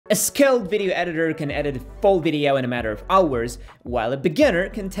A skilled video editor can edit a full video in a matter of hours, while a beginner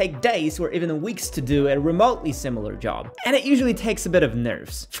can take days or even weeks to do a remotely similar job. And it usually takes a bit of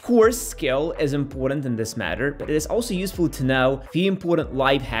nerves. Of course, skill is important in this matter, but it is also useful to know a few important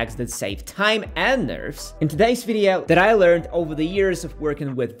life hacks that save time and nerves. In today's video that I learned over the years of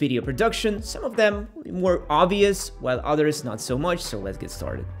working with video production, some of them will be more obvious, while others not so much, so let's get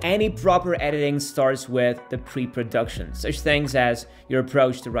started. Any proper editing starts with the pre-production. Such things as your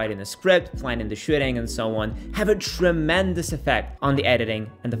approach to writing a script, planning the shooting, and so on have a tremendous effect on the editing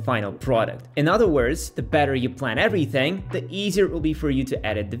and the final product. In other words, the better you plan everything, the easier it will be for you to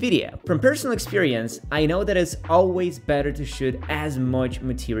edit the video. From personal experience, I know that it's always better to shoot as much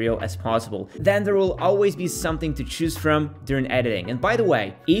material as possible. Then there will always be something to choose from during editing. And by the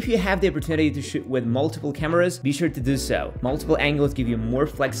way, if you have the opportunity to shoot with multiple cameras, be sure to do so. Multiple angles give you more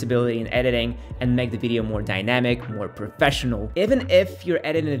flexibility in editing and make the video more dynamic, more professional. Even if you're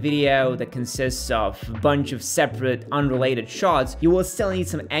editing a video that consists of a bunch of separate, unrelated shots, you will still need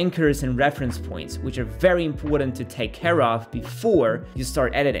some anchors and reference points, which are very important to take care of before you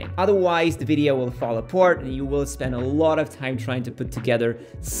start editing. Otherwise, the video will fall apart and you will spend a lot of time trying to put together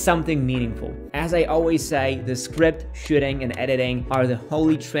something meaningful. As I always say, the script, shooting, and editing are the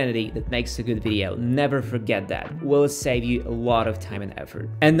holy trinity that makes a good video. Never forget that. It will save you a lot of time and effort.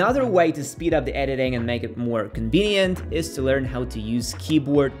 Another way to speed up the editing and make it more convenient is to learn how to use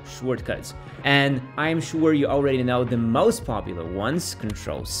keyboard shortcuts. And I'm sure you already know the most popular ones: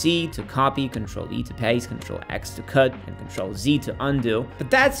 Control-C to copy, Control-E to paste, Control-X to cut, and Control-Z to undo.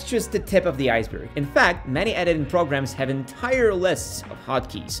 But that's just the tip of the iceberg. In fact, many editing programs have entire lists of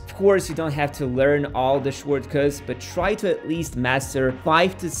hotkeys. Of course, you don't have to learn all the shortcuts, but try to at least master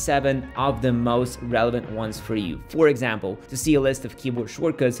 5 to 7 of the most relevant ones for you. For example, to see a list of keyboard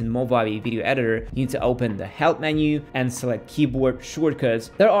shortcuts in Movavi Video Editor, you need to open the Help menu and select Keyboard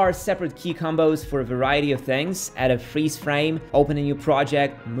Shortcuts. There are separate key combos for a variety of things: add a freeze frame, open a new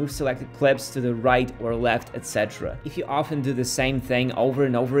project, move selected clips to the right or left, etc. If you often do the same thing over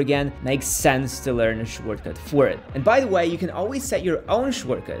and over again, it makes sense to learn a shortcut for it. And by the way, you can always set your own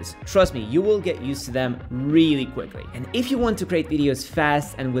shortcuts. Trust me, you will get used to them really quickly. And if you want to create videos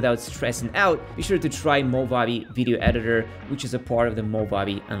fast and without stressing out, be sure to try Movavi Video Editor, which is a part of the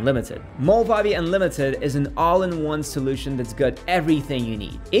Movavi Unlimited. Movavi Unlimited is an all-in-one solution that's got everything you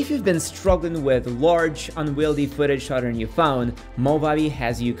need. If you've been struggling with large, unwieldy footage shot on your phone, Movavi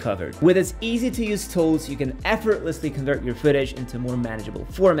has you covered. With its easy-to-use tools, you can effortlessly convert your footage into a more manageable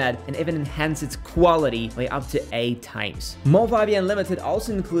format and even enhance its quality by up to 8 times. Movavi Unlimited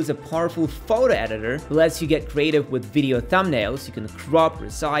also includes a powerful photo editor that lets you get creative with video thumbnails. You can crop,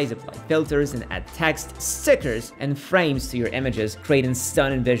 resize, apply filters, and add text, stickers, and frames to your images, creating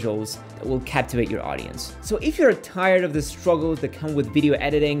stunning visuals that will captivate your audience. So if you're tired of the struggles that come with video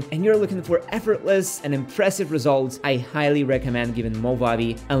editing and you're looking for effortless and impressive results, I highly recommend giving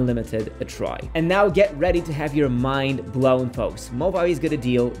Movavi Unlimited a try. And now get ready to have your mind blown, folks. Movavi's got a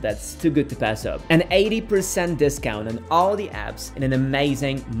deal that's too good to pass up. An 80% discount on all the apps in an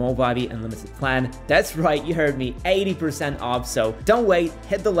amazing Movavi Unlimited plan. That's right, you heard me, 80% off. So don't wait,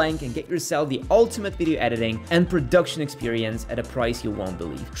 hit the link and get yourself the ultimate video editing and production experience at a price you won't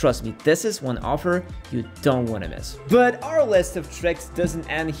believe. Trust me, this is one offer you don't want to miss. But our list of tricks doesn't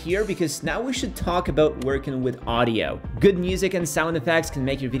end here, because now we should talk about working with audio. Good music and sound effects can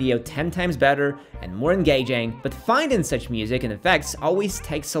make your video 10 times better and more engaging, but finding such music and effects always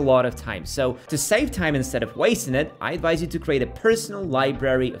takes a lot of time. So to save time instead of wasting it, I advise you to create a personal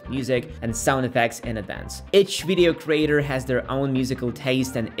library of music and sound effects in advance. Each video creator has their own musical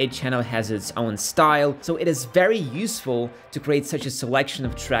taste and each channel has its own style, so it is very useful to create such a selection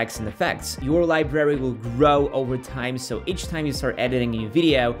of tracks and effects. Your library will grow over time, so each time you start editing a new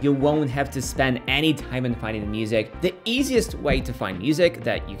video, you won't have to spend any time in finding the music. The easiest way to find music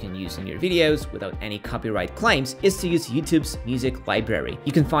that you can use in your videos without any copyright claims is to use YouTube's music library.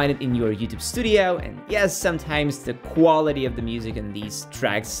 You can find it in your YouTube studio, and yes, sometimes the quality of the music in these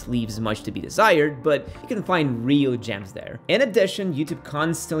tracks leaves much to be desired, but you can find real gems there. In addition, YouTube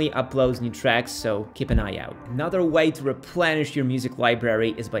constantly uploads new tracks, so keep an eye out. Another way to replenish your music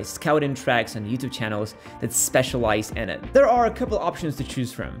library is by scouting tracks on YouTube channels that specialize in it. There are a couple options to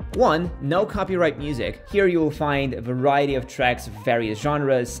choose from. One, no copyright music. Here you will find a variety of tracks of various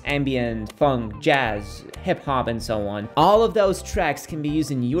genres: ambient, funk, jazz, hip-hop, and so on. All of those tracks can be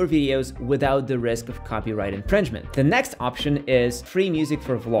used in your videos without the risk of copyright infringement. The next option is free music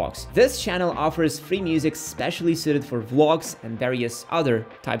for vlogs. This channel offers free music specially suited for vlogs and various other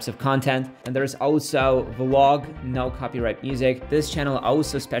types of content. And there's also Vlog, no copyright music. This channel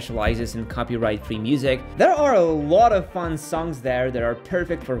also specializes in copyright-free music. There are a lot of fun songs there there that are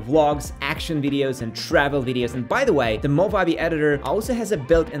perfect for vlogs, action videos, and travel videos. And by the way, the Movavi editor also has a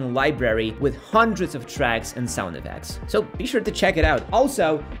built-in library with hundreds of tracks and sound effects. So be sure to check it out.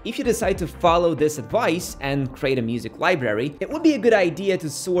 Also, if you decide to follow this advice and create a music library, it would be a good idea to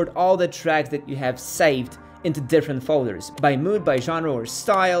sort all the tracks that you have saved into different folders, by mood, by genre or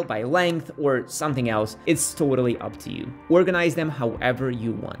style, by length, or something else. It's totally up to you. Organize them however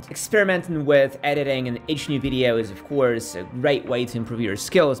you want. Experimenting with editing in each new video is of course a great way to improve your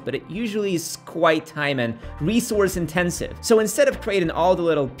skills, but it usually is quite time and resource intensive. So instead of creating all the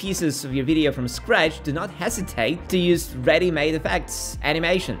little pieces of your video from scratch, do not hesitate to use ready-made effects,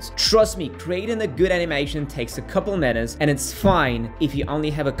 animations. Trust me, creating a good animation takes a couple minutes, and it's fine if you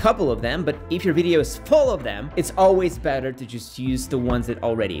only have a couple of them, but if your video is full of them, it's always better to just use the ones that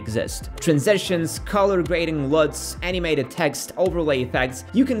already exist. Transitions, color grading, LUTs, animated text, overlay effects,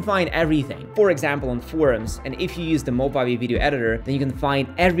 you can find everything. For example, on forums, and if you use the Movavi video editor, then you can find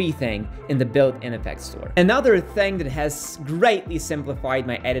everything in the built-in effects store. Another thing that has greatly simplified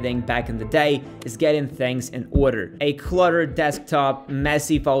my editing back in the day is getting things in order. A cluttered desktop,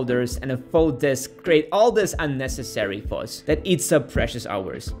 messy folders, and a full disk create all this unnecessary fuss that eats up precious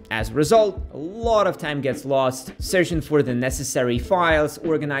hours. As a result, a lot of time gets lost searching for the necessary files,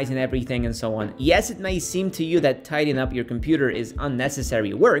 organizing everything, and so on. Yes, it may seem to you that tidying up your computer is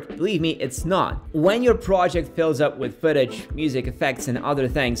unnecessary work. Believe me, it's not. When your project fills up with footage, music, effects, and other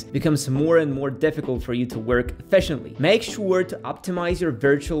things, it becomes more and more difficult for you to work efficiently. Make sure to optimize your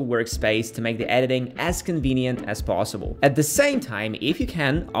virtual workspace to make the editing as convenient as possible. At the same time, if you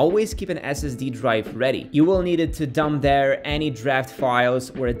can, always keep an SSD drive ready. You will need it to dump there any draft files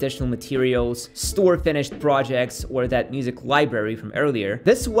or additional materials, store finished projects, or that music library from earlier.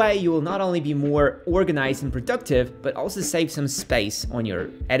 This way, you will not only be more organized and productive, but also save some space on your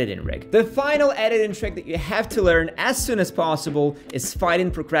editing rig. The final editing trick that you have to learn as soon as possible is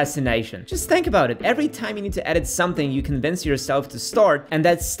fighting procrastination. Just think about it. Every time you need to edit something, you convince yourself to start, and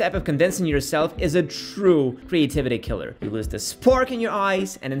that step of convincing yourself is a true creativity killer. You lose the spark in your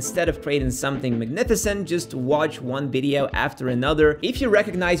eyes, and instead of creating something magnificent, just watch one video after another. If you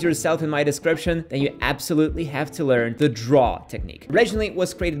recognize yourself in my description, then you absolutely have to learn the draw technique. Originally, it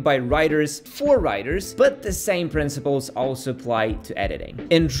was created by writers for writers, but the same principles also apply to editing.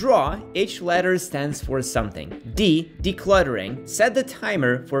 In draw, each letter stands for something. D, decluttering. Set the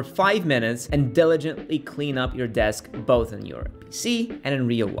timer for 5 minutes and diligently clean up your desk, both on your PC and in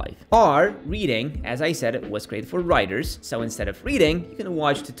real life. R, reading. As I said, it was created for writers, so instead of reading, you can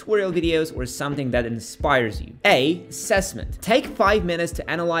watch tutorial videos or something that inspires you. A, assessment. Take 5 minutes to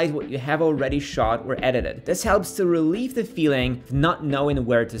analyze what you have already shot or edited. This helps to relieve the feeling of not knowing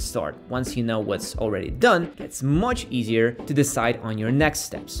where to start. Once you know what's already done, it's much easier to decide on your next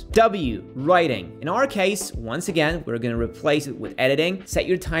steps. W, writing. In our case, once again, we're gonna replace it with editing. Set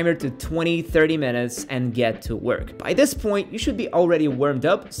your timer to 20-30 minutes and get to work. By this point, you should be already warmed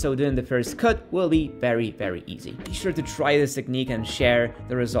up, so doing the first cut will be very, very easy. Be sure to try this technique and share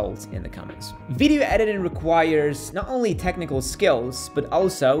the results in the comments. Video editing requires not only technical skills, but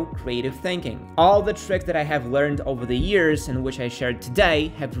also creative thinking. All the tricks that I have learned over the years and which I shared today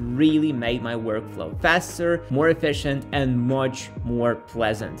have really made my workflow faster, more efficient, and much more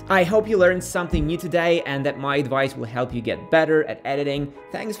pleasant. I hope you learned something new today and that my advice will help you get better at editing.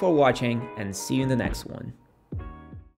 Thanks for watching, and see you in the next one.